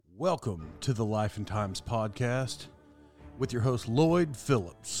Welcome to the Life and Times podcast with your host, Lloyd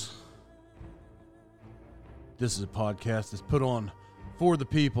Phillips. This is a podcast that's put on for the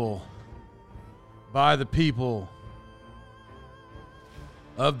people, by the people,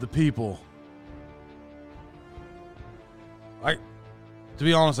 of the people. To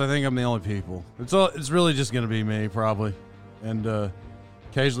be honest, I think I'm the only people. It's really just going to be me, probably, and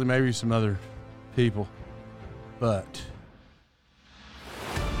occasionally maybe some other people, but...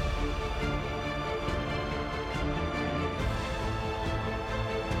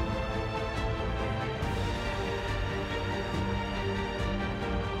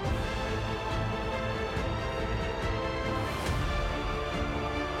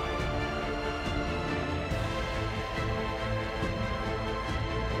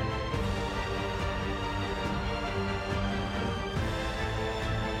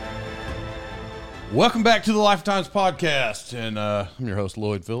 Welcome back to the Life Times podcast, and I'm your host,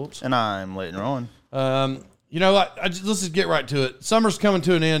 Lloyd Phillips. And I'm Leighton Rowan. Let's just get right to it. Summer's coming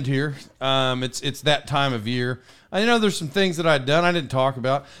to an end here. It's that time of year. I know there's some things that I've done I didn't talk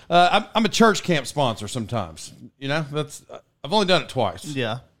about. I'm a church camp sponsor sometimes. You know, I've only done it twice.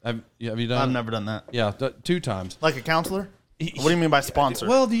 Yeah. Have you done it? I've never done that. Yeah, 2 times. Like a counselor? What do you mean by sponsor?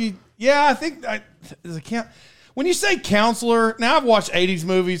 Well, I think as a camp... When you say counselor, now I've watched 80s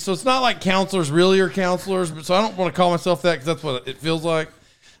movies, so it's not like counselors really are counselors, but so I don't want to call myself that because that's what it feels like.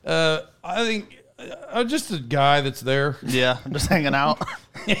 I think I'm just a guy that's there. Yeah, I'm just hanging out.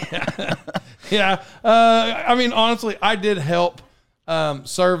 Yeah. I mean, honestly, I did help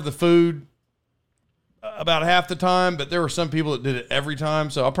serve the food about half the time, but there were some people that did it every time,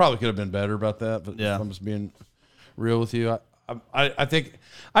 so I probably could have been better about that, but yeah. I'm just being real with you. I think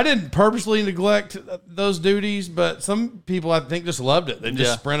I didn't purposely neglect those duties, but some people I think just loved it. They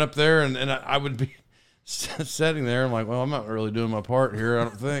just sprint up there, and I would be sitting there. I'm like, well, I'm not really doing my part here, I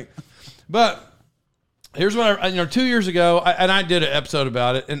don't think. But here's what 2 years ago, I did an episode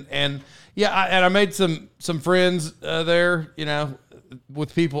about it, and I made some friends there,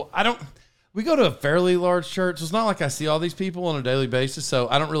 with people. We go to a fairly large church. So it's not like I see all these people on a daily basis, so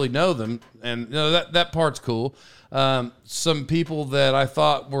I don't really know them, and that part's cool. Some people that I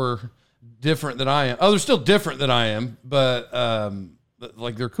thought were different than I am. Oh, they're still different than I am, but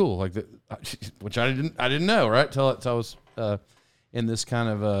like they're cool, like which I didn't know, right? Till I was in this kind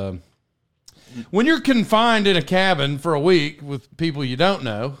of when you're confined in a cabin for a week with people you don't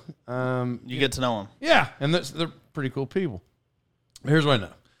know, you get to know them. Yeah, and they're pretty cool people. Here's what I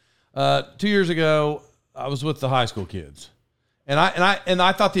know. 2 years ago, I was with the high school kids. And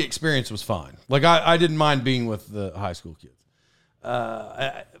I thought the experience was fine. Like I didn't mind being with the high school kids.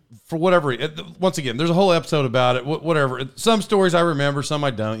 For whatever, once again, there's a whole episode about it. Whatever. Some stories I remember, some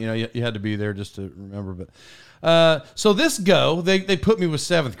I don't. You had to be there just to remember. But so they put me with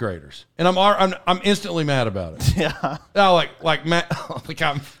 7th graders, and I'm instantly mad about it. Yeah.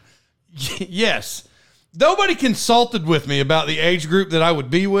 Yes. Nobody consulted with me about the age group that I would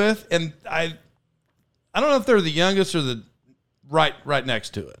be with, and I don't know if they're the youngest or the right next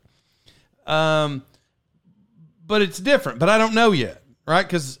to it. But it's different, but I don't know yet, right?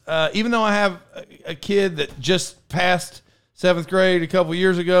 Because even though I have a kid that just passed 7th grade a couple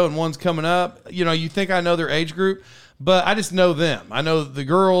years ago and one's coming up, you think I know their age group, but I just know them. I know the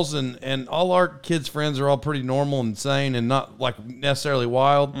girls, and all our kids' friends are all pretty normal and sane and not like necessarily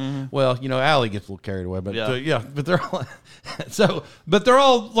wild. Mm-hmm. Well, Allie gets a little carried away, but but they're all but they're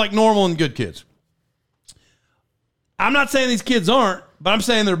all like normal and good kids. I'm not saying these kids aren't, but I'm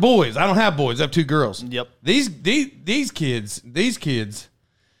saying they're boys. I don't have boys. I have 2 girls. Yep. These kids, this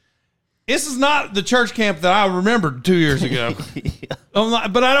is not the church camp that I remembered 2 years ago. Yeah.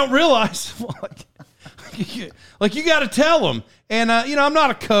 But I don't realize, like you got to tell them. And, I'm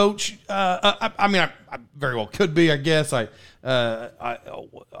not a coach. I very well could be, I guess. I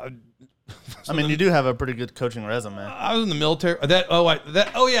mean, you do have a pretty good coaching resume. I was in the military.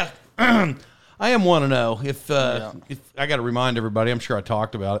 I am 1-0. If I got to remind everybody, I'm sure I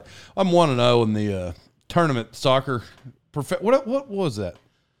talked about it. I'm 1-0 in the tournament soccer. What was that?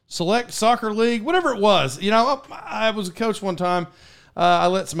 Select Soccer League, whatever it was. I was a coach one time. I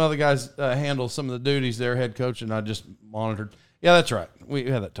let some other guys handle some of the duties there, head coach, and I just monitored. Yeah, that's right. We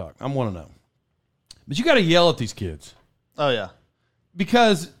had that talk. I'm 1-0. But you got to yell at these kids. Oh yeah,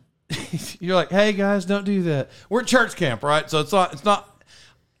 because you're like, hey guys, don't do that. We're at church camp, right? So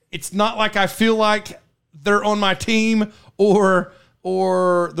it's not like I feel like they're on my team or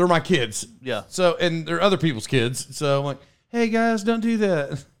they're my kids. Yeah. So, and they're other people's kids. So I'm like, hey guys, don't do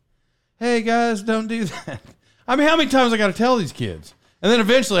that. Hey guys, don't do that. I mean, how many times I got to tell these kids? And then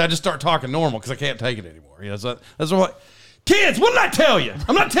eventually I just start talking normal because I can't take it anymore. So that's what Kids, what did I tell you?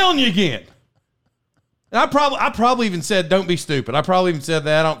 I'm not telling you again. And I probably even said, don't be stupid. I probably even said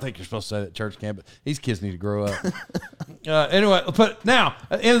that. I don't think you're supposed to say that at church camp, but these kids need to grow up. Anyway, but now,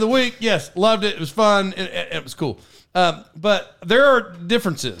 at the end of the week, yes, loved it. It was fun. It was cool. But there are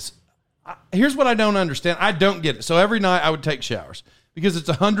differences. Here's what I don't understand. I don't get it. So every night I would take showers because it's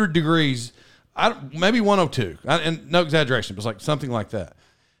 100 degrees, maybe 102. And no exaggeration, but it's like something like that.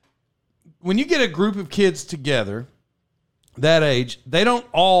 When you get a group of kids together that age, they don't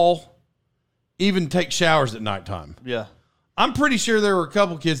all even take showers at nighttime. Yeah. I'm pretty sure there were a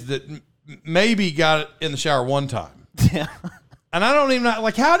couple kids that maybe got it in the shower one time. Yeah. And I don't even know,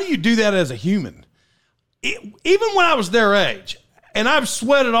 like, how do you do that as a human? Even when I was their age, and I've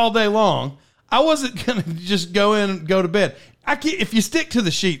sweated all day long, I wasn't going to just go in and go to bed. I can't, if you stick to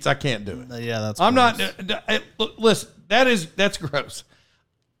the sheets, I can't do it. Yeah, that's I'm gross. not, listen, that's gross.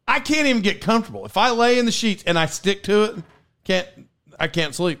 I can't even get comfortable. If I lay in the sheets and I stick to it, I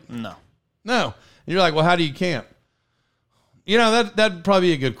can't sleep. No. And you're like, well, how do you camp? You know, that'd probably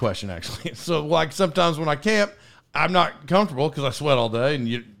be a good question, actually. So, like, sometimes when I camp, I'm not comfortable because I sweat all day, and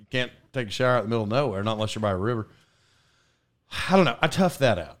you can't take a shower out in the middle of nowhere, not unless you're by a river. I don't know. I tough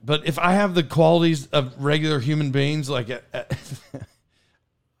that out. But if I have the qualities of regular human beings, like,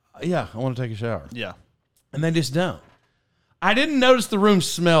 yeah, I want to take a shower. Yeah. And they just don't. I didn't notice the room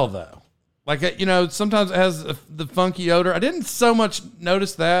smell, though. Like, you know, sometimes it has the funky odor. I didn't so much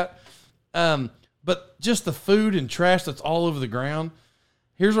notice that. But just the food and trash that's all over the ground.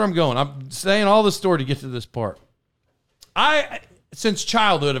 Here's where I'm going. I'm saying all this story to get to this part. I, since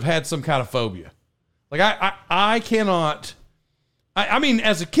childhood, have had some kind of phobia. Like, I cannot... I mean,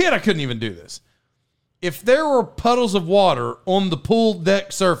 as a kid, I couldn't even do this. If there were puddles of water on the pool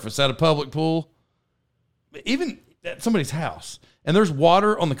deck surface at a public pool, even at somebody's house, and there's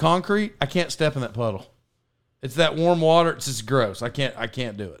water on the concrete, I can't step in that puddle. It's that warm water. It's just gross. I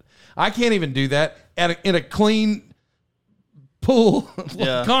can't do it. I can't even do that in a clean pool,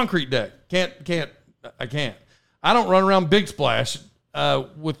 concrete deck. I can't. I don't run around Big Splash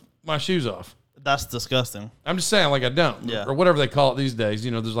with my shoes off. That's disgusting. I'm just saying, like, I don't. Yeah. Or whatever they call it these days.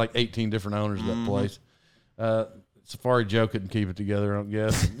 You know, there's like 18 different owners of that place. Safari Joe couldn't keep it together, I don't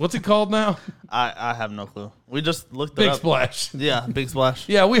guess. What's it called now? I have no clue. We just looked it Big up. Splash. Yeah, Big Splash.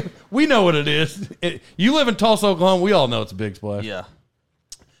 Yeah, we know what it is. You live in Tulsa, Oklahoma. We all know it's a Big Splash. Yeah.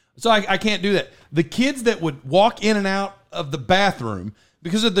 So I can't do that. The kids that would walk in and out of the bathroom,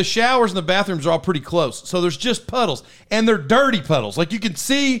 because of the showers and the bathrooms are all pretty close. So there's just puddles, and they're dirty puddles. Like, you can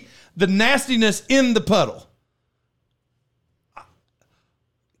see the nastiness in the puddle.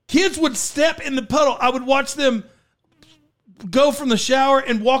 Kids would step in the puddle. I would watch them go from the shower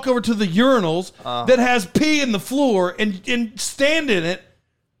and walk over to the urinals that has pee in the floor and stand in it.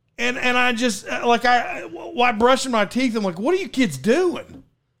 And I just, like, while brushing my teeth, I'm like, what are you kids doing?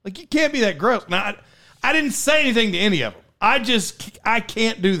 Like, you can't be that gross. Now, I didn't say anything to any of them. I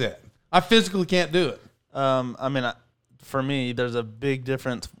can't do that. I physically can't do it. I mean, for me, there's a big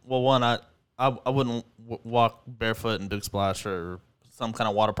difference. Well, one, I wouldn't walk barefoot in Big Splash or some kind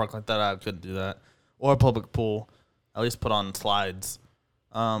of water park like that. I couldn't do that. Or a public pool. At least put on slides.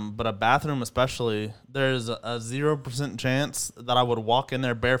 But a bathroom especially, there's a 0% chance that I would walk in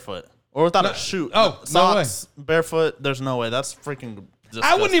there barefoot. Or without a shoe. Socks, no way. Barefoot, there's no way. That's freaking disgusting.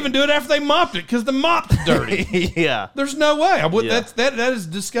 I wouldn't even do it after they mopped it because the mop's dirty. Yeah. There's no way. I would. Yeah. That is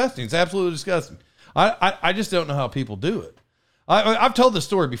disgusting. It's absolutely disgusting. I just don't know how people do it. I've told this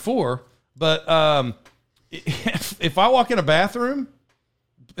story before, but if I walk in a bathroom,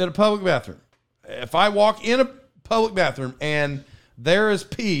 in a public bathroom, if I walk in a public bathroom and there is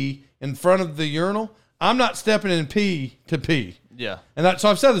pee in front of the urinal, I'm not stepping in pee to pee. Yeah. And so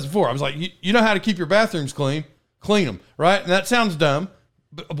I've said this before. I was like, you know how to keep your bathrooms clean them, right? And that sounds dumb,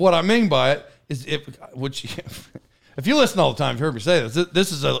 but what I mean by it is if you listen all the time, you've heard me say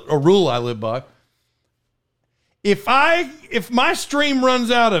this is a rule I live by. If my stream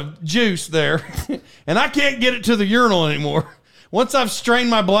runs out of juice there and I can't get it to the urinal anymore, once I've strained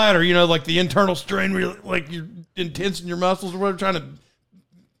my bladder, you know, like the internal strain where you're intensing your muscles or whatever, trying to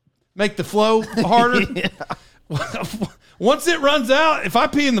make the flow harder. Once it runs out, if I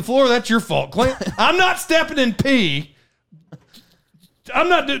pee in the floor, that's your fault. I'm not stepping in pee. I'm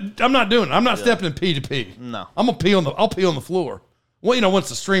not doing it. I'm not stepping in pee to pee. No. I'll pee on the floor. Well, you know, once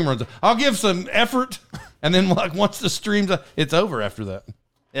the stream runs out, I'll give some effort, and then like once the stream's out, it's over after that.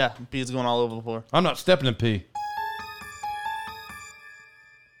 Yeah, pee's going all over the floor. I'm not stepping in pee.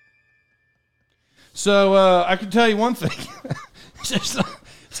 So I can tell you one thing.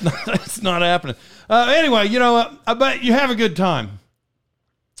 It's not happening. Anyway, you know, I bet you have a good time,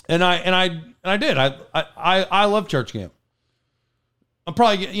 and I did. I love church camp. I'm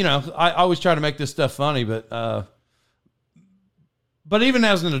probably, I always try to make this stuff funny, but even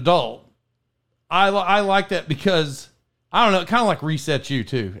as an adult, I like that because I don't know, it kind of like resets you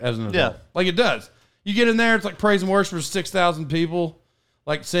too as an adult. Yeah. Like it does. You get in there, it's like praise and worship for 6,000 people,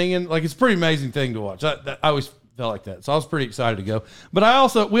 like singing. Like it's a pretty amazing thing to watch. I always felt like that, so I was pretty excited to go.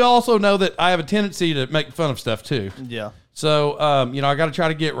 But we also know that I have a tendency to make fun of stuff too. Yeah. So I got to try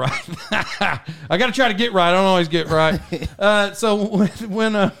to get right. I got to try to get right. I don't always get right. So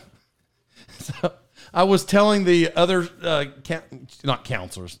I was telling the other not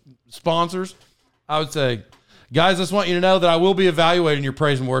counselors, sponsors, I would say, guys, I just want you to know that I will be evaluating your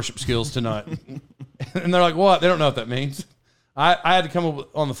praise and worship skills tonight. And they're like, what? They don't know what that means. I had to come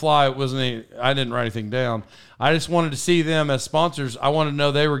up on the fly. I didn't write anything down. I just wanted to see them as sponsors. I wanted to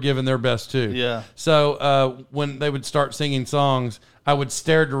know they were giving their best too. Yeah. So when they would start singing songs, I would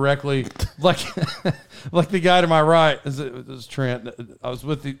stare directly, like like the guy to my right. It was Trent. I was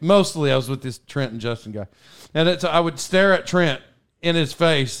with this Trent and Justin guy, and I would stare at Trent in his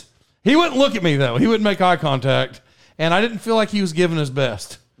face. He wouldn't look at me though. He wouldn't make eye contact, and I didn't feel like he was giving his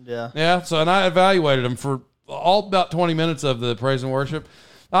best. Yeah. Yeah. So, and I evaluated him for all about 20 minutes of the praise and worship.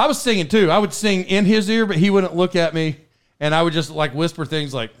 I was singing too. I would sing in his ear, but he wouldn't look at me. And I would just like whisper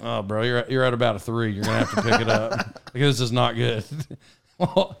things like, "Oh, bro, you're at about a 3. You're gonna have to pick it up because this is not good."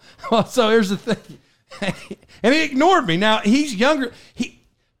 well, so here's the thing, and he ignored me. Now he's younger.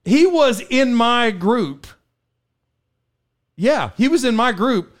 He was in my group. Yeah, he was in my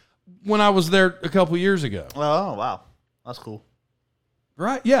group when I was there a couple years ago. Oh, wow, that's cool.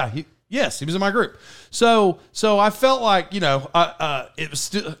 Right? Yeah. He was in my group. So I felt like, it was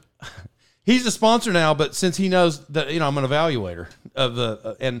still, he's a sponsor now, but since he knows that, I'm an evaluator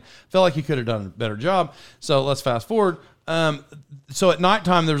of and felt like he could have done a better job. So let's fast forward. So at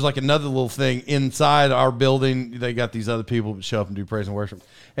nighttime, there was like another little thing inside our building. They got these other people that show up and do praise and worship.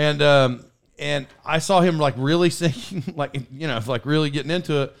 And I saw him like really singing, like really getting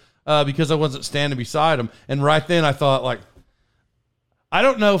into it, because I wasn't standing beside him. And right then I thought like, I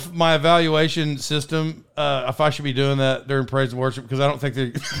don't know if my evaluation system, if I should be doing that during praise and worship, because I don't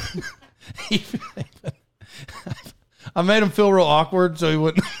think I made him feel real awkward, so he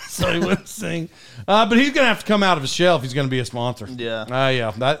wouldn't sing. But he's gonna have to come out of his shell if he's gonna be a sponsor. Yeah,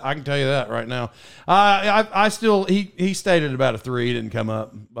 I can tell you that right now. He stayed at about a 3. He didn't come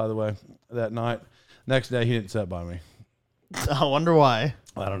up, by the way, that night. Next day, he didn't sit by me. I wonder why.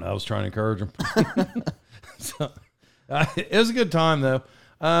 I don't know. I was trying to encourage him. So. It was a good time though.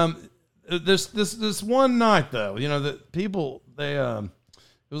 This one night though, the people it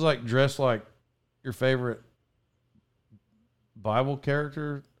was like dressed like your favorite Bible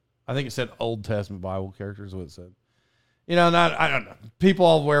character. I think it said Old Testament Bible character is what it said. And I don't know. People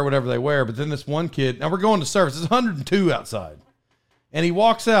all wear whatever they wear, but then this one kid. Now we're going to service. It's 102 outside, and he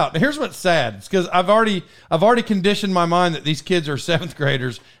walks out. Now here's what's sad. It's because I've already conditioned my mind that these kids are 7th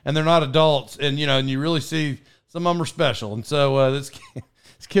graders and they're not adults, and and you really see. Some of them are special. And so this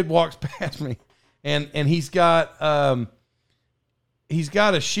kid walks past me, and he's got a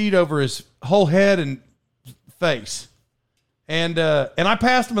sheet over his whole head and face. And I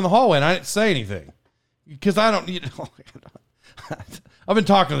passed him in the hallway, and I didn't say anything because I don't need. I've been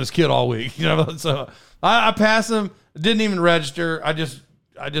talking to this kid all week, so I passed him, didn't even register. I just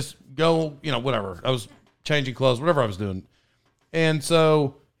go, whatever. I was changing clothes, whatever I was doing. And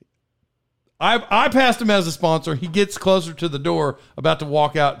so I passed him as a sponsor. He gets closer to the door, about to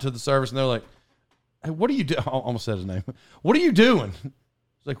walk out to the service, and they're like, "Hey, what are you doing?" I almost said his name. "What are you doing?" He's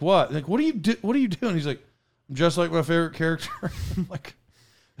like, "What?" Like, what are you doing? He's like, "I'm just like my favorite character." I'm like,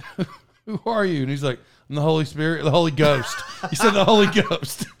 "Who are you?" And he's like, "I'm the Holy Spirit, the Holy Ghost." He said, "The Holy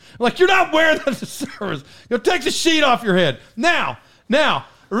Ghost." I'm like, "You're not wearing that to service. Go take the sheet off your head now."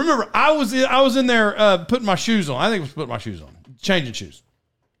 Remember, I was in there putting my shoes on. I think I was putting my shoes on, changing shoes.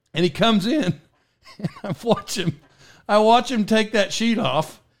 And he comes in, and I watch him take that sheet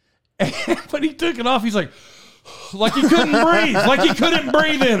off. And when he took it off, he's like he couldn't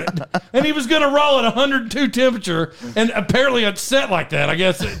breathe, in it. And he was going to roll at 102 temperature, and apparently it's set like that, I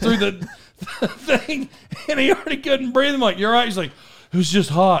guess, through the thing. And he already couldn't breathe. I'm like, "You're right." He's like, "It was just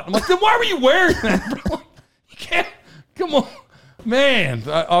hot." I'm like, "Then why were you wearing that, bro? You can't, come on." Man,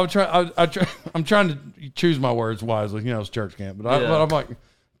 I'm trying to choose my words wisely. It's church camp, but I'm like,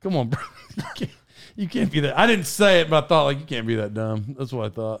 come on, bro. You can't be that. I didn't say it, but I thought, like, you can't be that dumb. That's what I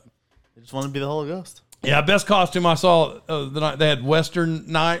thought. You just want to be the Holy Ghost. Yeah, best costume I saw the night they had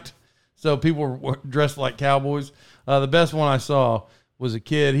Western night, so people were dressed like cowboys. The best one I saw was a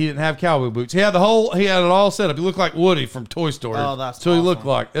kid. He didn't have cowboy boots. He had it all set up. He looked like Woody from Toy Story. Oh, that's who awesome. he looked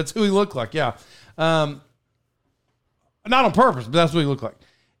like. That's who he looked like. Yeah. not on purpose, but that's what he looked like.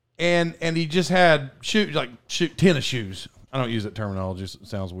 And he just had tennis shoes. I don't use that terminology. It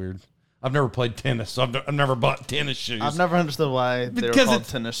sounds weird. I've never played tennis, so I've never bought tennis shoes. I've never understood why they were called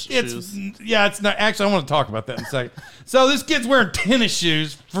tennis shoes. Yeah, it's not. Actually, I want to talk about that in a second. So this kid's wearing tennis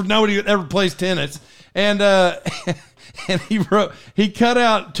shoes for nobody who ever plays tennis. And and he cut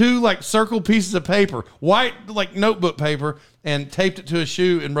out 2 like circle pieces of paper, white like notebook paper, and taped it to a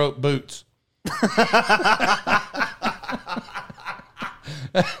shoe and wrote boots.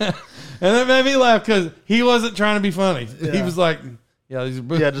 And that made me laugh because he wasn't trying to be funny. Yeah. He was like, yeah, these are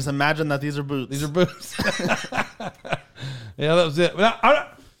boots. Yeah, just imagine that these are boots. These are boots. Yeah, that was it.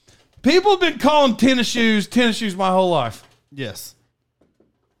 But people have been calling tennis shoes my whole life. Yes.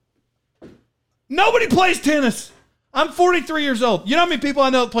 Nobody plays tennis. I'm 43 years old. You know how many people I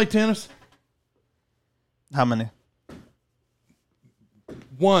know that play tennis? How many?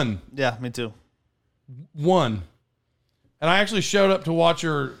 1. Yeah, me too. 1. And I actually showed up to watch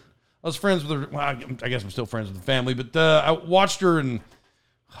her. I was friends with her. Well, I guess I'm still friends with the family, but I watched her and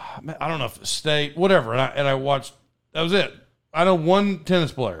I don't know if it's state, whatever. And I watched, that was it. I know 1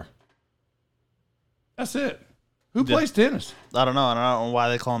 tennis player. That's it. Who plays tennis? I don't know. I don't know why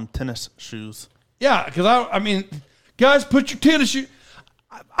they call them tennis shoes. Yeah, because I mean, guys, put your tennis shoes.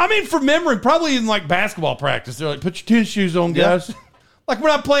 I mean, from memory, probably in like basketball practice, they're like, put your tennis shoes on, guys. Yeah. Like, we're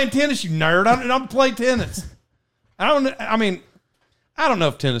not playing tennis, you nerd. I'm playing tennis. I don't know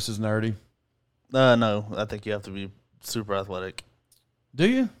if tennis is nerdy. No, I think you have to be super athletic. Do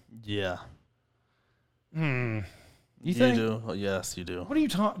you? Yeah. You think? You do. Yes, you do. What are you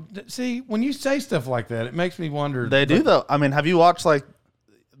talking? See, when you say stuff like that, it makes me wonder. They do though. I mean, have you watched like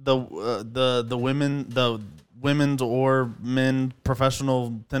the women's or men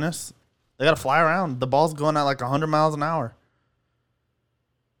professional tennis? They got to fly around. The ball's going at like 100 miles an hour.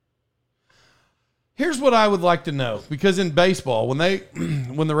 Here's what I would like to know, because in baseball, when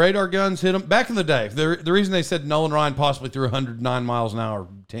the radar guns hit them back in the day, the reason they said Nolan Ryan possibly threw 109 miles an hour,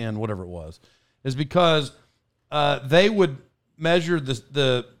 10, whatever it was, is because they would measure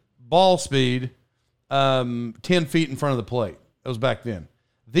the ball speed 10 feet in front of the plate. That was back then.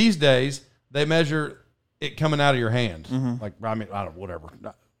 These days, they measure it coming out of your hand. Mm-hmm. Like, I mean, whatever.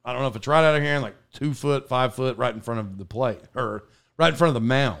 I don't know if it's right out of your hand, like 2 foot, 5 foot, right in front of the plate, or right in front of the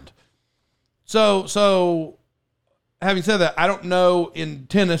mound. So having said that, I don't know in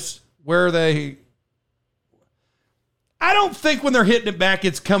tennis where I don't think when they're hitting it back,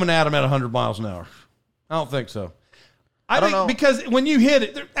 it's coming at them at 100 miles an hour. I don't think so. I think because when you hit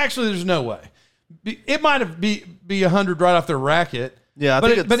it, there's no way. It might be 100 right off their racket. Yeah,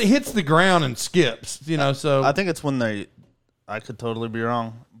 but it hits the ground and skips. So I think it's when I could totally be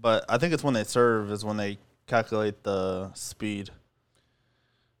wrong, but I think it's when they serve is when they calculate the speed.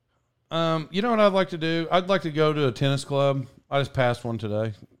 You know what I'd like to do? I'd like to go to a tennis club. I just passed one today.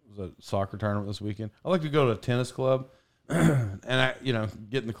 It was a soccer tournament this weekend. I'd like to go to a tennis club and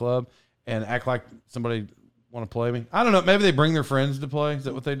get in the club and act like somebody want to play me. I don't know. Maybe they bring their friends to play. Is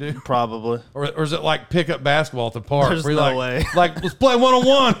that what they do? Probably. Or is it like pick up basketball at the park? There's no way. Like, let's play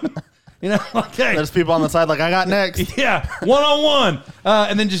one-on-one. Okay. There's people on the side like, I got next. Yeah, one-on-one.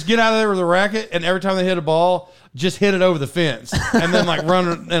 And then just get out of there with a racket, and every time they hit a ball, just hit it over the fence, and then like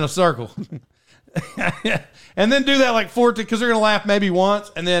run in a circle. And then do that like 14, because they're going to laugh maybe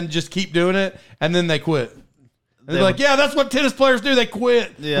once, and then just keep doing it, and then they quit. And they're like, yeah, that's what tennis players do. They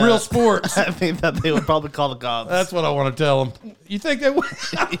quit. Yeah. Real sports. I think that they would probably call the cops. That's what I want to tell them. You think they would?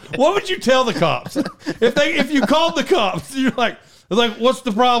 What would you tell the cops? If you called the cops, you're like, what's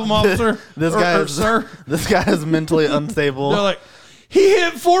the problem, officer? Sir? This guy is mentally unstable. They're like, he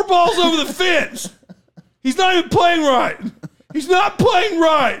hit 4 balls over the fence. He's not even playing right. He's not playing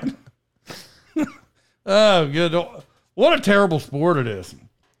right. Oh, good. What a terrible sport it is.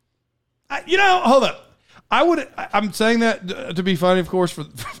 Hold up. I'm saying that to be funny, of course, for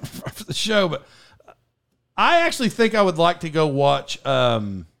the show, but I actually think I would like to go watch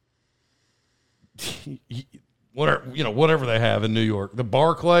whatever they have in New York, the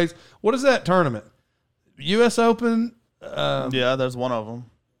Barclays. What is that tournament? U.S. Open? Yeah, there's one of them.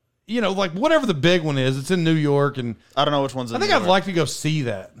 Like whatever the big one is, it's in New York, and I don't know which one's in I think I'd like to go see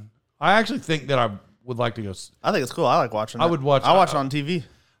that. I actually think that I would like to go. I think it's cool. I like watching it. I would watch. I watch it on TV.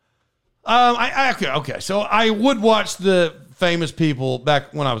 Okay. So I would watch the famous people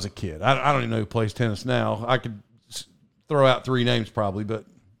back when I was a kid. I don't even know who plays tennis now. I could throw out 3 names probably, but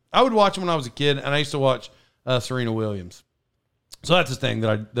I would watch them when I was a kid, and I used to watch Serena Williams. So that's the thing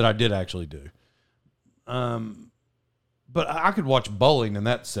that I did actually do. But I could watch bowling in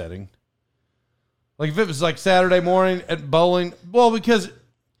that setting. Like if it was like Saturday morning at bowling, well, because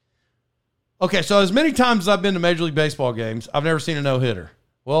Okay, so as many times as I've been to Major League Baseball games, I've never seen a no-hitter.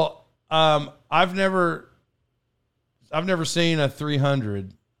 Well, I've never seen a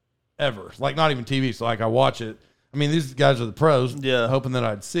 300 ever. Like, not even TV. So, like, I watch it. I mean, these guys are the pros. Yeah. Hoping that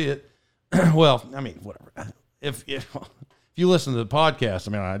I'd see it. Well, I mean, whatever. If you listen to the podcast,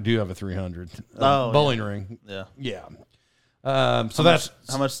 I mean, I do have a 300 bowling ring. Yeah. Yeah. So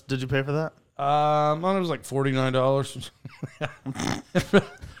how much did you pay for that? Mine was like $49. It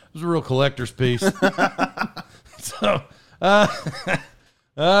was a real collector's piece. So,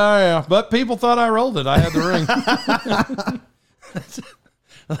 yeah. But people thought I rolled it. I had the ring.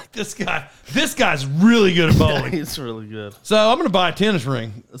 Like this guy's really good at bowling. He's really good. So I'm going to buy a tennis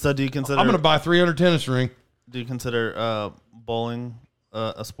ring. So do you consider? I'm going to buy a 300 tennis ring. Do you consider bowling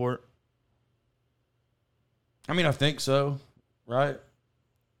a sport? I mean, I think so. Right?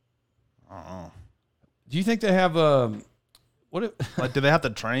 I don't know. Do you think they have what? Like, do they have to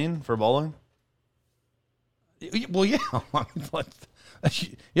train for bowling? Well, yeah. I mean, like,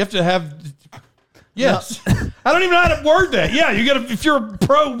 you have to have. Yes. No. I don't even know how to word that. Yeah, you got to. If you're a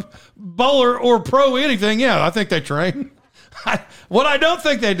pro bowler or pro anything, yeah, I think they train. What I don't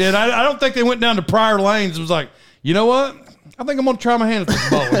think they did, I don't think they went down to prior lanes and was like, you know what? I think I'm going to try my hand at this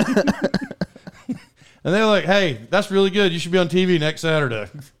bowling. And they're like, hey, that's really good. You should be on TV next Saturday.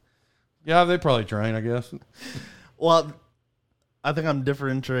 Yeah, they probably train, I guess. Well, I think I'm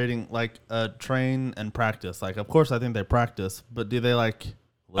differentiating like train and practice. Like, of course, I think they practice, but do they like?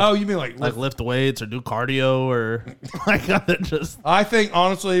 You mean like lift weights or do cardio or like just? I think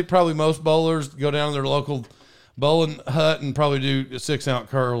honestly, probably most bowlers go down to their local bowling hut and probably do 6 ounce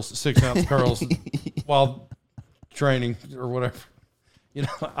curls while training or whatever. You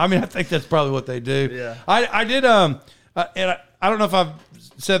know, I mean, I think that's probably what they do. Yeah. I did and I don't know if I've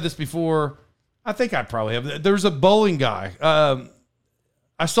said this before. I think I probably have. There was a bowling guy.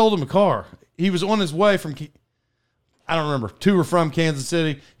 I sold him a car. He was on his way from. I don't remember, to or from Kansas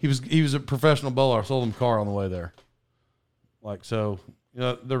City. He was a professional bowler. I sold him a car on the way there. Like, so, you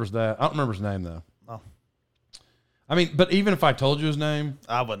know, there was that. I don't remember his name, though. Oh. I mean, but even if I told you his name.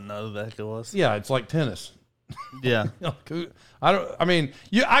 I wouldn't know who the heck it was. Yeah, it's like tennis. Yeah.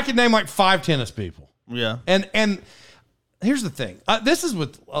 I could name like 5 tennis people. Yeah. And here's the thing. This is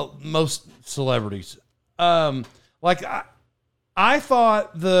with most celebrities. Like, I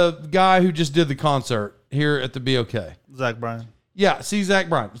thought the guy who just did the concert here at the BOK. Zach Bryan. Yeah, see Zach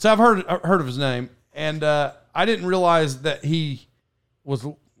Bryan. So I've heard of his name, and I didn't realize that he was.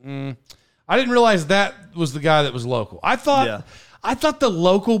 I didn't realize that was the guy that was local. I thought the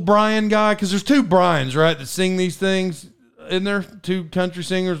local Brian guy, because there's 2 Brians, right, that sing these things in there. 2 country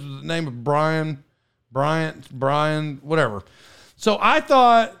singers with the name of Brian, whatever. So I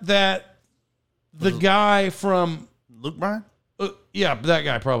thought that the guy from Luke Bryan. Yeah, that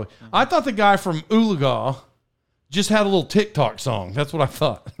guy probably. I thought the guy from Oolaga just had a little TikTok song. That's what I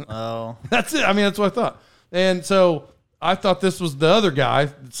thought. Oh. That's it. I mean, that's what I thought. And so I thought this was the other guy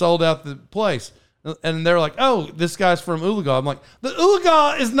that sold out the place. And they're like, oh, this guy's from Oolaga. I'm like, the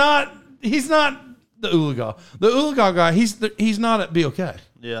Oolaga is not, he's not the Oolaga. The Oolaga guy, he's not at BOK.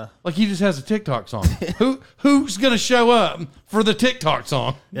 Yeah. Like, he just has a TikTok song. Who's going to show up for the TikTok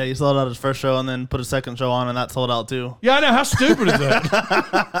song? Yeah, he sold out his first show and then put a second show on, and that sold out too. Yeah, I know. How stupid is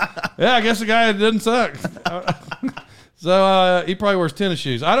that? Yeah, I guess the guy didn't suck. So he probably wears tennis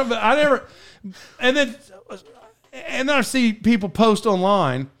shoes. I never. And then I see people post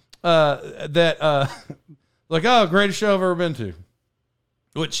online that like, oh, greatest show I've ever been to.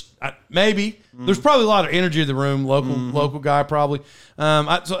 Which maybe there's probably a lot of energy in the room. Local guy probably. So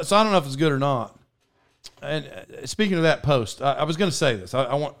I don't know if it's good or not. And speaking of that post, I was going to say this.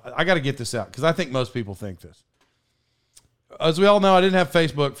 I got to get this out because I think most people think this. As we all know, I didn't have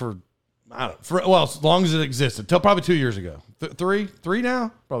Facebook for as long as it existed, till probably 2 years ago. Three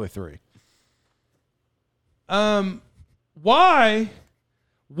now, probably 3. Why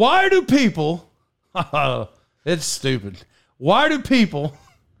do people? It's stupid. Why do people,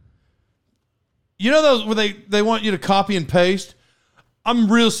 you know those where they want you to copy and paste?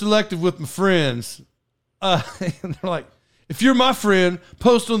 I'm real selective with my friends. And they're like, if you're my friend,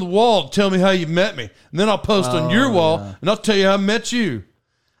 post on the wall, tell me how you met me. And then I'll post on your wall, and I'll tell you how I met you.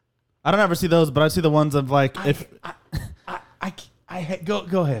 I don't ever see those, but I see the ones of like, Go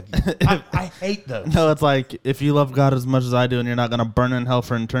ahead. I hate those. No, it's like, if you love God as much as I do and you're not going to burn in hell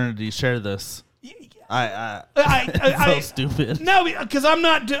for eternity, share this. It's so stupid. No, because I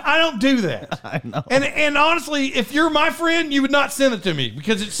don't do that. I know. And honestly, if you're my friend, you would not send it to me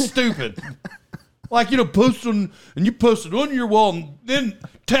because it's stupid. Like, post on, and you post it on your wall and then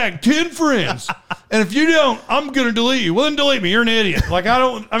tag 10 friends. And if you don't, I'm going to delete you. Well, then delete me. You're an idiot. Like,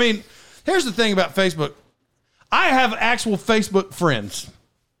 here's Here's the thing about Facebook. I have actual Facebook friends.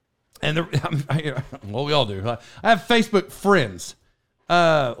 And well, we all do. I have Facebook friends.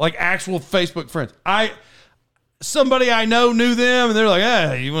 Like actual Facebook friends. Somebody I know knew them, and they're like,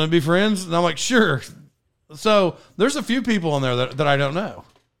 "Hey, you want to be friends?" And I'm like, "Sure." So there's a few people on there that I don't know,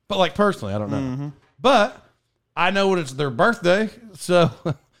 but like personally, I don't know. Mm-hmm. But I know when it's their birthday, so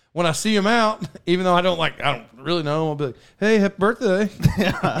when I see them out, even though I don't really know them, I'll be like, "Hey, happy birthday!"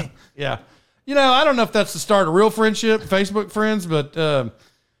 Yeah, yeah. I don't know if that's the start of real friendship, Facebook friends, but I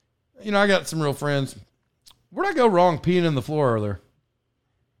got some real friends. Where'd I go wrong peeing in the floor earlier?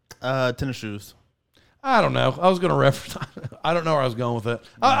 Tennis shoes. I don't know. I was going to reference. I don't know where I was going with it.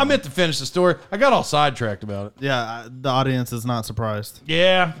 I meant to finish the story. I got all sidetracked about it. Yeah, the audience is not surprised.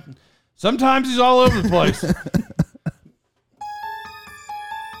 Yeah. Sometimes he's all over the place.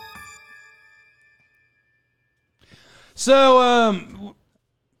 So,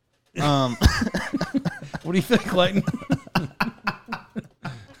 what do you think, Clayton?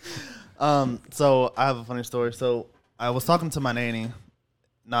 So I have a funny story. So I was talking to my nanny.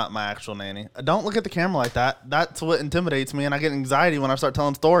 Not my actual nanny. Don't look at the camera like that. That's what intimidates me, and I get anxiety when I start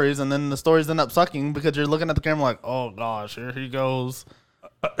telling stories, and then the stories end up sucking because you're looking at the camera like, oh gosh, here he goes.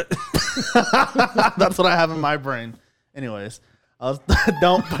 That's what I have in my brain. Anyways,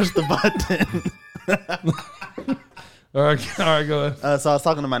 don't push the button. All right, go ahead. So I was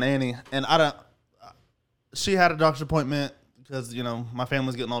talking to my nanny, and she had a doctor's appointment because my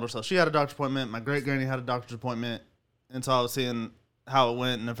family's getting older, so she had a doctor's appointment. My great granny had a doctor's appointment, and so I was seeing how it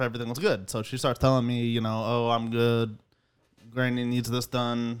went and if everything was good. So she starts telling me, oh, I'm good. Granny needs this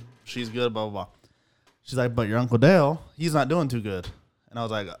done. She's good, blah, blah, blah. She's like, but your Uncle Dale, he's not doing too good. And I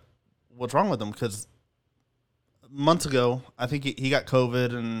was like, what's wrong with him? Because months ago, I think he got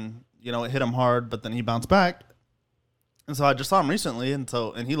COVID and, it hit him hard, but then he bounced back. And so I just saw him recently, and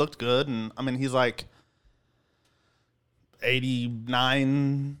he looked good. And, he's like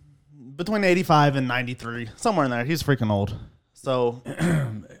 89, between 85 and 93, somewhere in there. He's freaking old. So,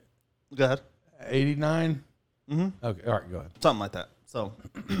 go ahead. 89? Mm-hmm. Okay, all right, go ahead. Something like that. So,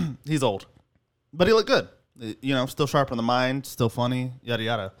 he's old. But he looked good. Still sharp in the mind, still funny, yada,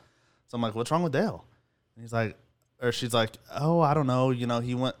 yada. So, I'm like, what's wrong with Dale? And she's like, oh, I don't know.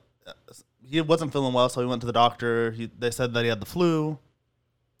 He wasn't feeling well, so he went to the doctor. They said that he had the flu.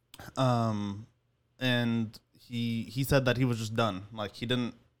 And he said that he was just done. Like, he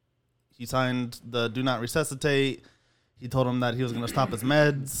signed the do not resuscitate. He told him that he was going to stop his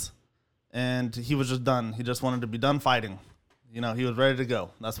meds, and he was just done. He just wanted to be done fighting. He was ready to go.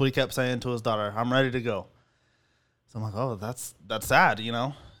 That's what he kept saying to his daughter. I'm ready to go. So I'm like, oh, that's sad,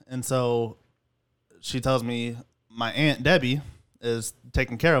 And so she tells me my Aunt Debbie is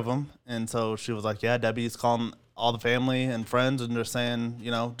taking care of him. And so she was like, yeah, Debbie's calling all the family and friends and just saying,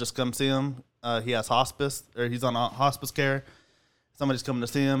 just come see him. He has hospice, or he's on hospice care. Somebody's coming to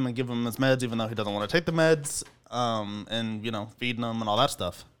see him and give him his meds, even though he doesn't want to take the meds, and, feeding him and all that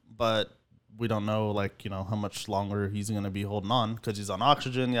stuff. But we don't know, how much longer he's going to be holding on because he's on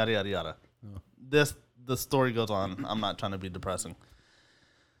oxygen, yada, yada, yada. Yeah. The story goes on. I'm not trying to be depressing.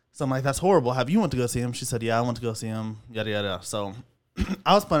 So I'm like, that's horrible. Have you went to go see him? She said, yeah, I went to go see him, yada, yada. So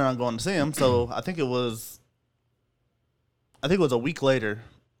I was planning on going to see him. So I think it was a week later.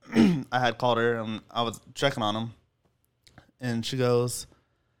 I had called her and I was checking on him. And she goes,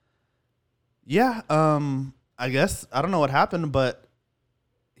 yeah, I guess, I don't know what happened, but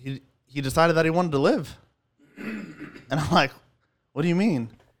he decided that he wanted to live. And I'm like, what do you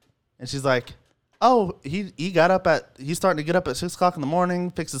mean? And she's like, oh, he's starting to get up at 6 o'clock in the morning,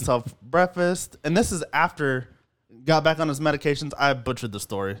 fix himself breakfast. And this is after got back on his medications. I butchered the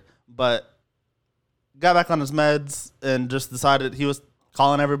story, but got back on his meds and just decided he was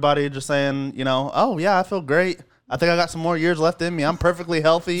calling everybody, just saying, oh yeah, I feel great. I think I got some more years left in me. I'm perfectly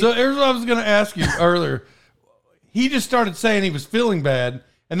healthy. So here's what I was going to ask you earlier. He just started saying he was feeling bad,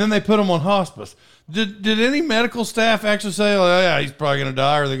 and then they put him on hospice. Did any medical staff actually say, oh, yeah, he's probably going to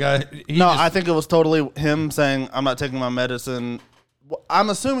die, or the guy? I think it was totally him saying, I'm not taking my medicine. I'm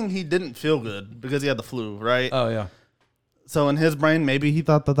assuming he didn't feel good because he had the flu, right? Oh, yeah. So in his brain, maybe he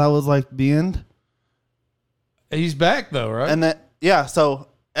thought that was like the end. He's back, though, right? And so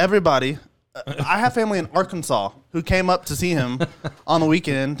everybody... I have family in Arkansas who came up to see him on the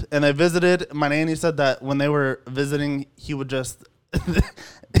weekend, and they visited. My nanny said that when they were visiting, he would just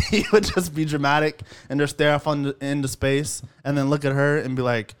be dramatic and just stare off into space, and then look at her and be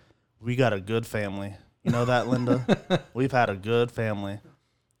like, "We got a good family." You know that, Linda? We've had a good family.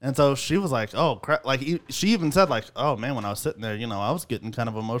 And so she was like, "Oh crap!" Like she even said, "Like, oh man," when I was sitting there, I was getting kind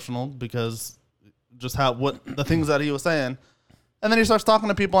of emotional because just what the things that he was saying. And then he starts talking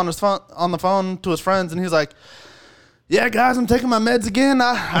to people on the phone to his friends, and he's like, "Yeah, guys, I'm taking my meds again.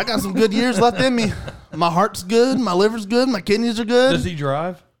 I got some good years left in me. My heart's good, my liver's good, my kidneys are good." Does he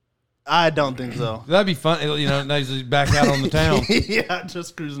drive? I don't think so. That'd be fun. You know, now he's back out on the town. Yeah,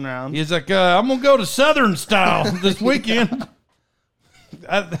 just cruising around. He's like, I'm gonna go to Southern style this weekend.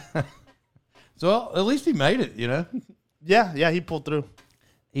 So at least he made it. You know. Yeah, he pulled through.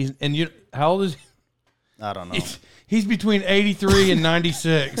 How old is he? I don't know. He's between 83 and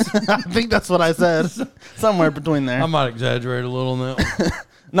 96. I think that's what I said. Somewhere between there. I might exaggerate a little on that one.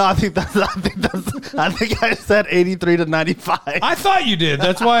 No, I think I said 83 to 95. I thought you did.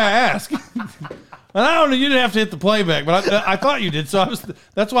 That's why I asked. And I don't know. You didn't have to hit the playback, but I thought you did. So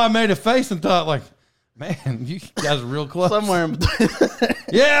that's why I made a face and thought, like, man, you guys are real close. Somewhere in between.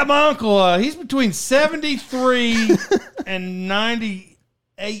 Yeah, my uncle, he's between 73 and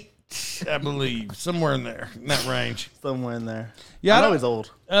 98. I believe somewhere in there, in that range. Somewhere in there. Yeah, I know he's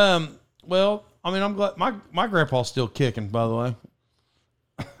old. Well, I mean, I'm glad my grandpa's still kicking. By the way,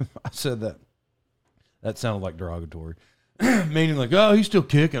 I said that. That sounded like derogatory, meaning like, oh, he's still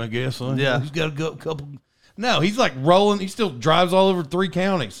kicking. I guess. Yeah, he's got a couple. No, he's like rolling. He still drives all over 3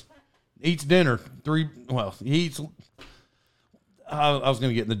 counties. Eats dinner 3. Well, he eats. I was going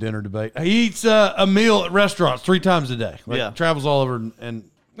to get in the dinner debate. He eats a meal at restaurants 3 times a day. Like, travels all over and.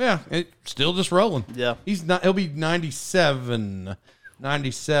 Yeah, it's still just rolling. Yeah. He'll be 97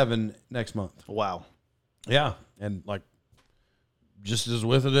 next month. Wow. Yeah, and like just as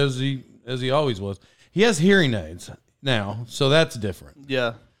with it as he always was. He has hearing aids now, so that's different.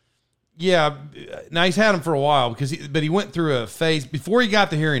 Yeah. Yeah, now he's had them for a while but he went through a phase before he got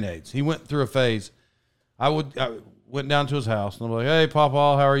the hearing aids. He went through a phase. I went down to his house and I'm like, "Hey, Papa,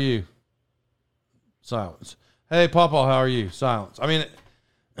 how are you?" Silence. "Hey, Papa, how are you?" Silence. I mean,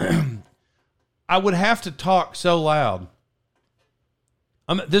 I would have to talk so loud.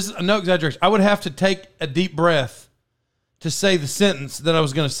 This is no exaggeration. I would have to take a deep breath to say the sentence that I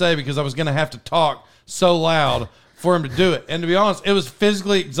was going to say because I was going to have to talk so loud for him to do it. And to be honest, it was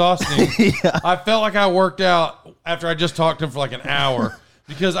physically exhausting. Yeah. I felt like I worked out after I just talked to him for like an hour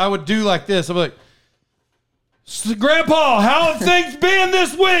because I would do like this. I'd be like, "Grandpa, how have things been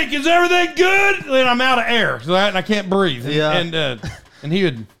this week? Is everything good?" And I'm out of air and I can't breathe. Yeah. And he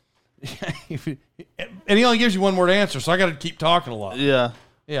would, and he only gives you one word answer, so I got to keep talking a lot. Yeah.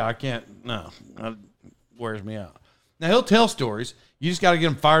 Yeah, I can't. No, it wears me out. Now he'll tell stories. You just got to get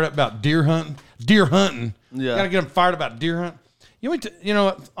him fired up about deer hunting. Yeah. Got to get him fired about deer hunt. You know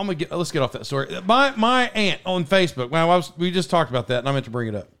what? Let's get off that story. My aunt on Facebook. We just talked about that, and I meant to bring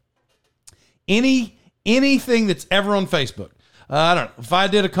it up. Anything that's ever on Facebook. I don't know if I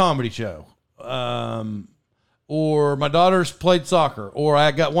did a comedy show. Or my daughter's played soccer, or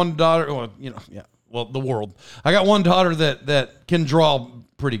I got one daughter, the world. I got one daughter that can draw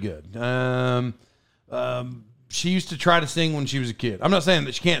pretty good. She used to try to sing when she was a kid. I'm not saying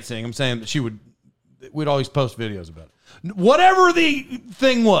that she can't sing. I'm saying that we'd always post videos about it. Whatever the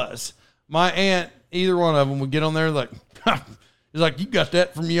thing was, my aunt, either one of them would get on there like, he's like, "You got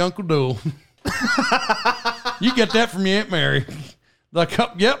that from your Uncle Duel." "You got that from your Aunt Mary." Like,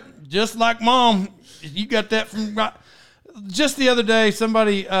 "Yep, just like Mom. You got that from..." Just the other day,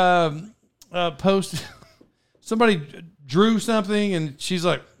 somebody posted, somebody drew something, and she's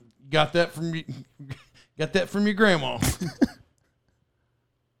like, "Got that from your grandma."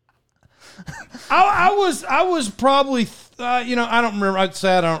 I was probably, I don't remember.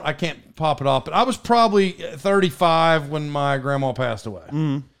 I can't pop it off, but I was probably 35 when my grandma passed away.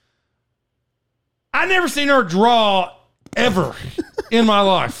 Mm. I never seen her draw ever in my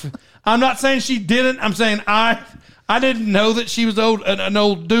life. I'm not saying she didn't. I'm saying I didn't know that she was an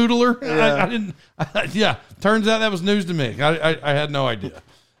old doodler. Yeah. Turns out that was news to me. I had no idea.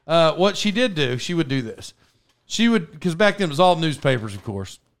 What she did do, she would do this. She would, because back then it was all newspapers, of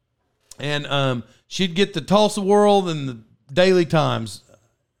course. And she'd get the Tulsa World and the Daily Times.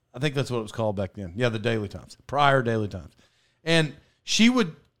 I think that's what it was called back then. Yeah, the Daily Times, prior Daily Times. And she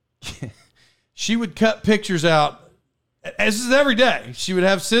would cut pictures out. This is every day. She would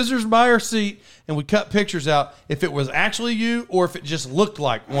have scissors by her seat and would cut pictures out if it was actually you or if it just looked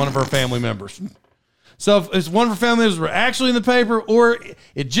like one of her family members. So if it's one of her family members were actually in the paper or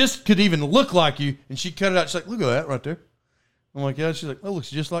it just could even look like you, and she cut it out. She's like, "Look at that right there." I'm like, "Yeah." She's like, "That looks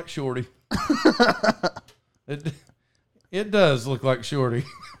just like Shorty." It does look like Shorty.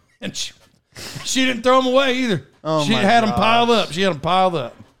 And she didn't throw them away either. Oh, she had them piled up. She had them piled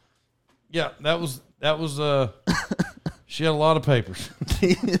up. Yeah, that was she had a lot of papers.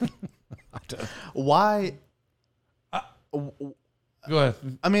 Why? Go ahead.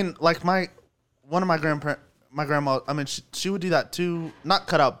 I mean, like one of my my grandma, I mean, she would do that too. Not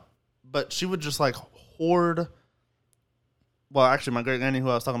cut out, but she would just like hoard. Well, actually, my great granny, who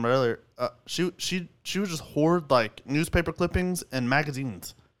I was talking about earlier, she would just hoard like newspaper clippings and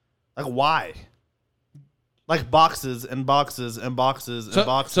magazines. Like, why? Like boxes and boxes and boxes and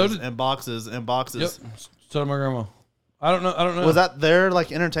boxes and boxes and boxes. Yep. So did my grandma. I don't know. Was that their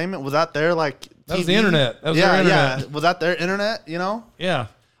like entertainment? Was that their like TV? That was the internet. That was their internet. Yeah. Was that their internet? You know? Yeah.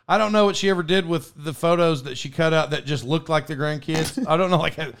 I don't know what she ever did with the photos that she cut out that just looked like the grandkids. I don't know.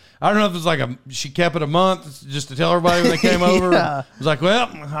 Like, I don't know if it's like she kept it a month just to tell everybody when they came over. It was like,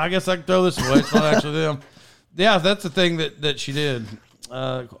 well, I guess I can throw this away. It's not actually them. Yeah, that's the thing that she did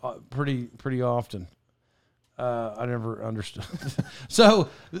pretty often. I never understood. So,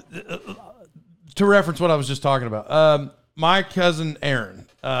 to reference what I was just talking about, my cousin Aaron,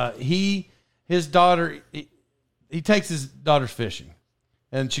 his daughter, he takes his daughters fishing.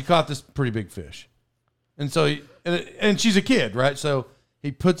 And she caught this pretty big fish. And so, and she's a kid, right? So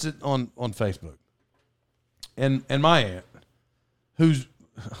he puts it on Facebook. And my aunt, who's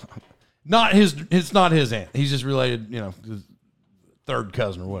it's not his aunt. He's just related, his third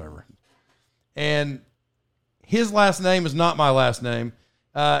cousin or whatever. And his last name is not my last name.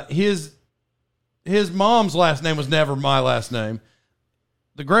 His mom's last name was never my last name.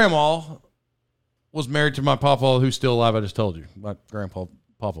 The grandma was married to my papa, who's still alive. I just told you, my grandpa.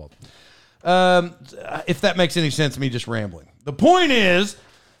 Papa. If that makes any sense, me just rambling. The point is,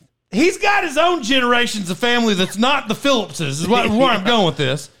 he's got his own generations of family that's not the Phillipses, is where I'm going with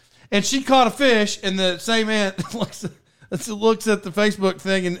this. And she caught a fish, and the same aunt looks at the Facebook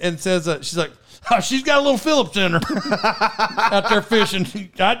thing and says, she's like, oh, she's got a little Phillips in her out there fishing. She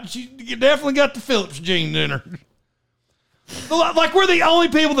definitely got the Phillips gene in her. Like, we're the only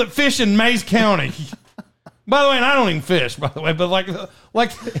people that fish in Mays County. By the way, and I don't even fish, by the way, but like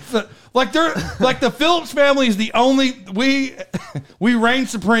the Phillips family is the only we reign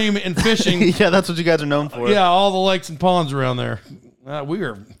supreme in fishing. Yeah, that's what you guys are known for. Yeah, all the lakes and ponds around there.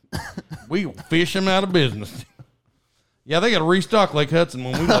 We fish them out of business. Yeah, they got to restock Lake Hudson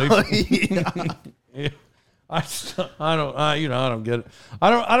when we leave. Yeah. I don't get it.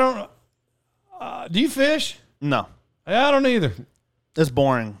 I don't. Do you fish? No. Yeah, I don't either. It's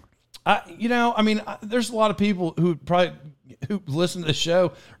boring. There's a lot of people who listen to the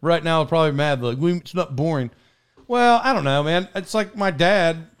show right now are probably mad. Like, it's not boring. Well, I don't know, man. It's like my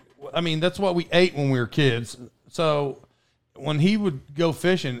dad. I mean, that's what we ate when we were kids. So when he would go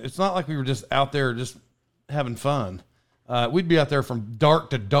fishing, it's not like we were just out there just having fun. We'd be out there from dark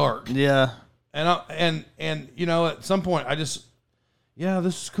to dark. Yeah. And at some point I just,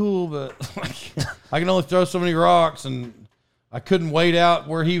 this is cool, but like, I can only throw so many rocks, and I couldn't wait out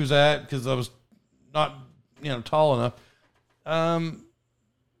where he was at because I was not, tall enough. And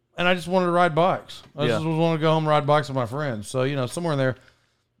I just wanted to ride bikes. I just wanted to go home and ride bikes with my friends. So, somewhere in there,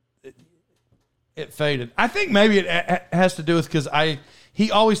 it faded. I think maybe it has to do with because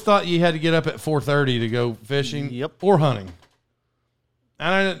he always thought you had to get up at 4:30 to go fishing or hunting.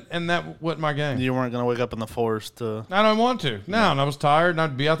 And that wasn't my game. You weren't going to wake up in the forest to... I don't want to. No, and I was tired, and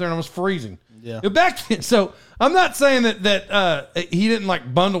I'd be out there, and I was freezing. Yeah. So I'm not saying that he didn't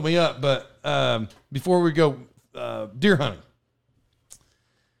like bundle me up, but before we go deer hunting.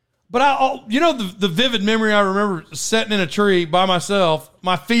 But the vivid memory I remember sitting in a tree by myself.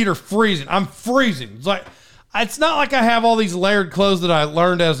 My feet are freezing. I'm freezing. It's not like I have all these layered clothes that I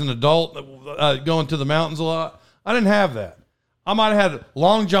learned as an adult going to the mountains a lot. I didn't have that. I might have had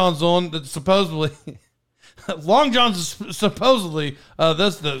long johns on that supposedly long johns is supposedly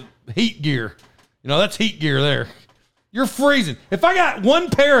that's the heat gear. That's heat gear there. You're freezing. If I got one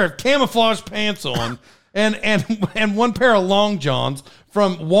pair of camouflage pants on and one pair of long johns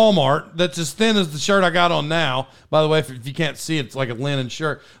from Walmart that's as thin as the shirt I got on now, by the way, if you can't see it, it's like a linen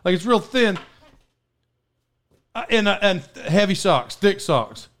shirt. Like, it's real thin. And heavy socks, thick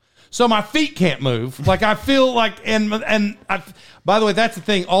socks. So my feet can't move. Like, I feel like, by the way, that's the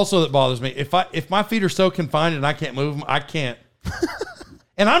thing also that bothers me. If my feet are so confined and I can't move them, I can't.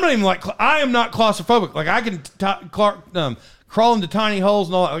 And I'm not even I am not claustrophobic. Like, I can crawl into tiny holes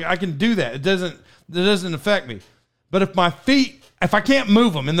and all that. Like, I can do that. It doesn't affect me. But if I can't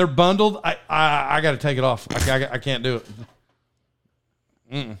move them and they're bundled, I got to take it off. I can't do it.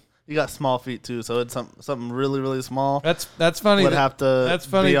 Mm-mm. You got small feet too, so it's something really, really small. That's funny. Would have to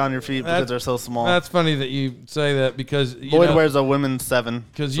be on your feet because they're so small. That's funny that you say that because Lloyd wears a women's 7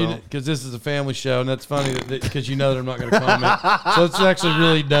 because this is a family show, and that's funny because that I'm not going to comment. So it's actually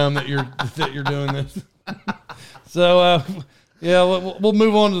really dumb that you're doing this. So we'll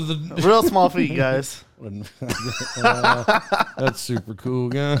move on to the real small feet, guys. That's super cool,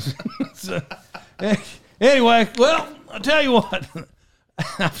 guys. Anyway, well, I'll tell you what.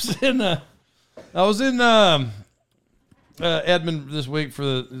 I was in Edmond this week for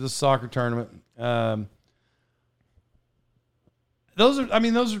the soccer tournament. Those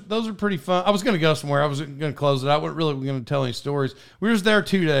are pretty fun. I was going to go somewhere. I was going to close it out. I wasn't really going to tell any stories. We were just there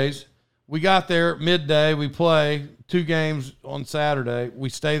 2 days. We got there midday. We play 2 games on Saturday. We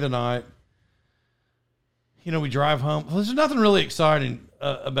stay the night. We drive home. Well, there's nothing really exciting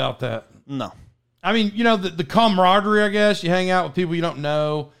about that. No. I mean, the camaraderie, I guess. You hang out with people you don't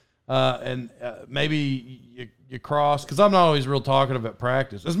know, and maybe you cross. Because I'm not always real talkative at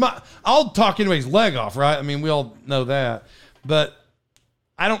practice. I'll talk anybody's leg off, right? I mean, we all know that. But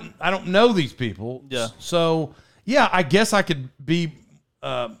I don't know these people. Yeah. So, yeah, I guess I could be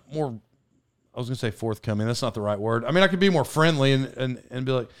more, I was going to say forthcoming. That's not the right word. I mean, I could be more friendly and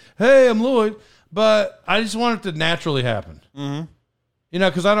be like, hey, I'm Lloyd. But I just want it to naturally happen. Mm-hmm.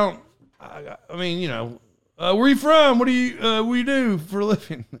 Because where are you from? What do you do for a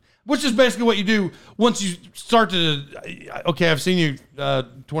living? Which is basically what you do once you start to, okay, I've seen you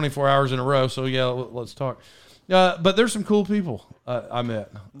 24 hours in a row, so yeah, let's talk. But there's some cool people I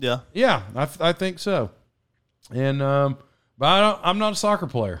met. Yeah. Yeah, I think so. And but I'm not a soccer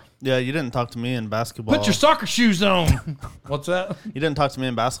player. Yeah, you didn't talk to me in basketball. Put your soccer shoes on. What's that? You didn't talk to me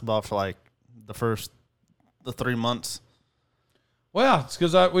in basketball for like the 3 months. Well, it's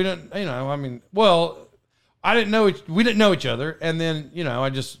because we didn't, I didn't know we didn't know each other, and then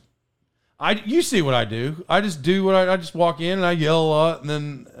you see what I do. I just do I just walk in and I yell a lot, and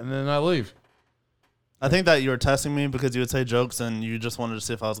then I leave. I think that you were testing me because you would say jokes and you just wanted to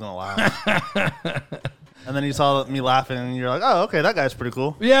see if I was going to laugh. And then you saw me laughing and you're like, oh, okay, that guy's pretty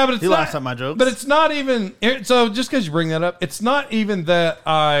cool. Yeah, but he laughs at my jokes. But it's not even, so just because you bring that up, it's not even that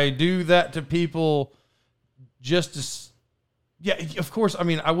I do that to people just to, yeah, of course, I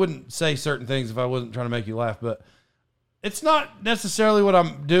mean, I wouldn't say certain things if I wasn't trying to make you laugh, but it's not necessarily what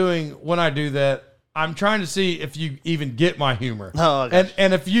I'm doing when I do that. I'm trying to see if you even get my humor. Oh, okay.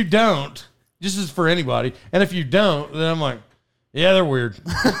 And if you don't, this is for anybody, and if you don't, then I'm like, yeah, they're weird.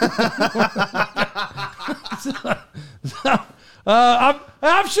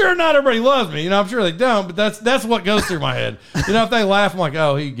 I'm sure not everybody loves me. I'm sure they don't, but that's what goes through my head. If they laugh, I'm like,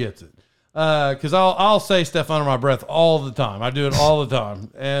 oh, he gets it. Because I'll say stuff under my breath all the time. I do it all the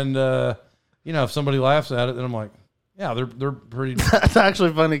time, and if somebody laughs at it, then I'm like, yeah, they're pretty. That's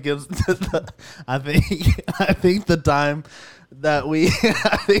actually funny because I think the time that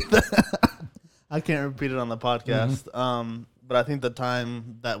I can't repeat it on the podcast. Mm-hmm. But I think the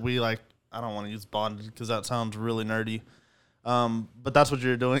time that we I don't want to use bonded because that sounds really nerdy. But that's what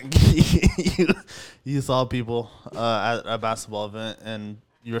you're doing. you saw people at a basketball event, and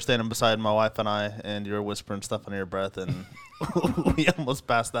you were standing beside my wife and I, and you were whispering stuff under your breath, and we almost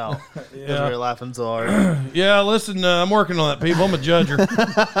passed out because we were laughing so hard. Yeah, listen, I'm working on that, people. I'm a judger.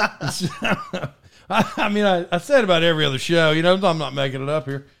 I said about every other show, I'm not making it up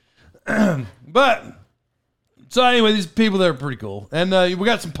here. But so anyway, these people there are pretty cool, and we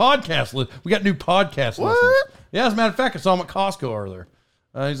got some podcast. We got new podcast listeners. Yeah, as a matter of fact, I saw him at Costco earlier.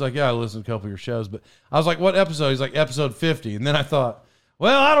 He's like, "Yeah, I listened to a couple of your shows," but I was like, "What episode?" He's like, "Episode 50," and then I thought,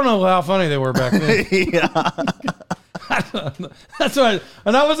 "Well, I don't know how funny they were back then." Yeah, that's why,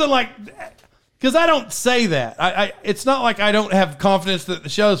 and I wasn't like, because I don't say that. It's not like I don't have confidence that the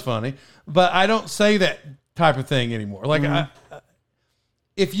show's funny, but I don't say that type of thing anymore. Like,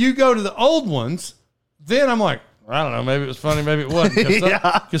 if you go to the old ones, then I'm like, I don't know, maybe it was funny, maybe it wasn't.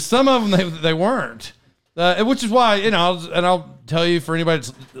 Because some of them, they weren't. Which is why, I'll tell you for anybody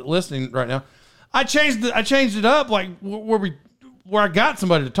that's listening right now, I changed it up like where I got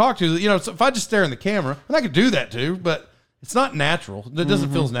somebody to talk to. So if I just stare in the camera, and I could do that too, but it's not natural. It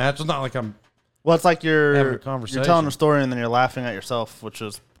doesn't feel as natural. It's not like I'm. Well, it's like having a conversation. You're telling a story and then you're laughing at yourself, which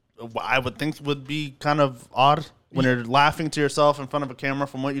is I would think would be kind of odd when you're laughing to yourself in front of a camera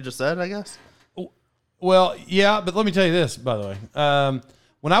from what you just said, I guess. Well, yeah, but let me tell you this, by the way.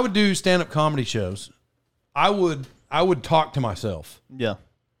 When I would do stand-up comedy shows, I would talk to myself. Yeah.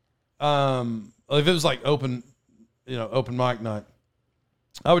 If it was like open mic night,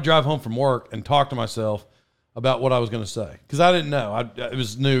 I would drive home from work and talk to myself about what I was going to say because I didn't know. It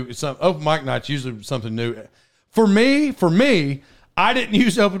was new. Open mic night's usually something new. For me, I didn't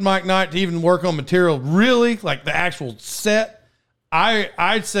use open mic night to even work on material. Really, like the actual set.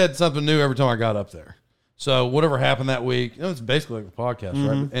 I said something new every time I got up there. So whatever happened that week, it's basically like a podcast,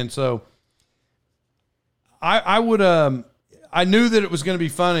 right? And so I would I knew that it was going to be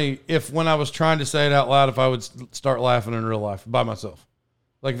funny if when I was trying to say it out loud, if I would start laughing in real life by myself.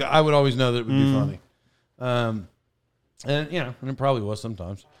 Like I would always know that it would be funny. And it probably was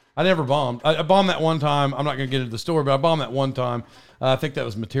sometimes. I never bombed. I bombed that one time. I'm not going to get into the story, but I bombed that one time. I think that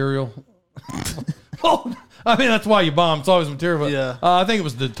was material. Well, I mean, that's why you bomb. It's always material. But, Yeah. I think it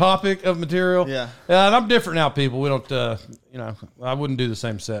was the topic of material. Yeah. And I'm different now, people. We don't, I wouldn't do the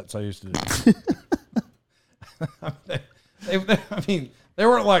same sets I used to do. I mean, they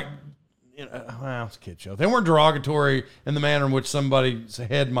weren't like, well, it's a kid show. They weren't derogatory in the manner in which somebody's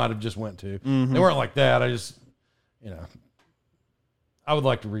head might have just went to. They weren't like that. I just, I would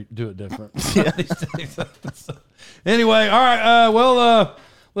like to do it different. Anyway, all right.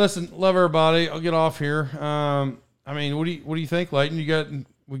 Listen, love everybody. I'll get off here. I mean, what do you think, Layton?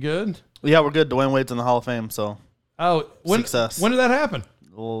 We good? Yeah, we're good. Dwayne Wade's in the Hall of Fame, so success. When did that happen?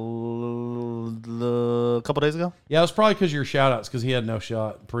 A couple days ago. Yeah, it was probably because of your shout outs, because he had no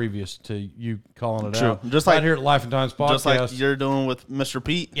shot previous to you calling it out. Just right like here at Life and Times Podcast. Just like you're doing with Mr.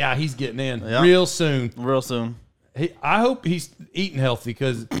 Pete. Yeah, he's getting in Yeah. real soon. I hope he's eating healthy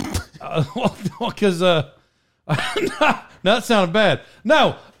because that sounded bad.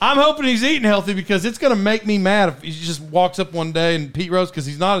 No, I'm hoping he's eating healthy because it's going to make me mad if he just walks up one day and Pete Rose, because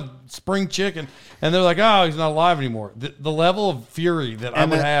he's not a spring chicken, and they're like, oh, he's not alive anymore. The level of fury that I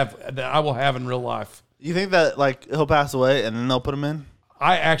will have in real life. You think that he'll pass away and then they'll put him in?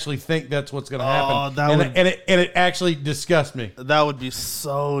 I actually think that's what's going to happen. It actually disgusts me. That would be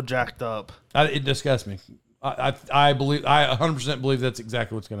so jacked up. It disgusts me. I 100% believe that's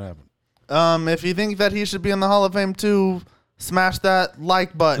exactly what's going to happen. If you think that he should be in the Hall of Fame too, smash that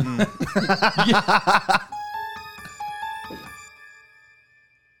like button.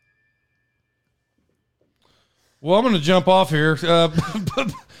 Well, I'm going to jump off here. Put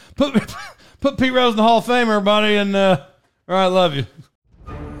Pete Rose in the Hall of Fame, everybody, and all right, love you.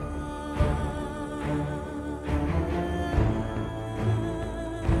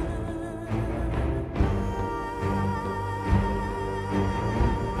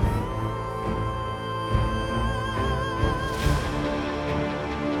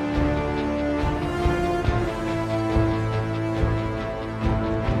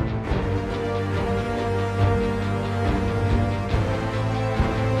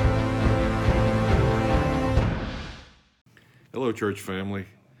 Hello, church family.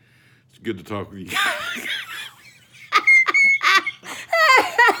 It's good to talk with you.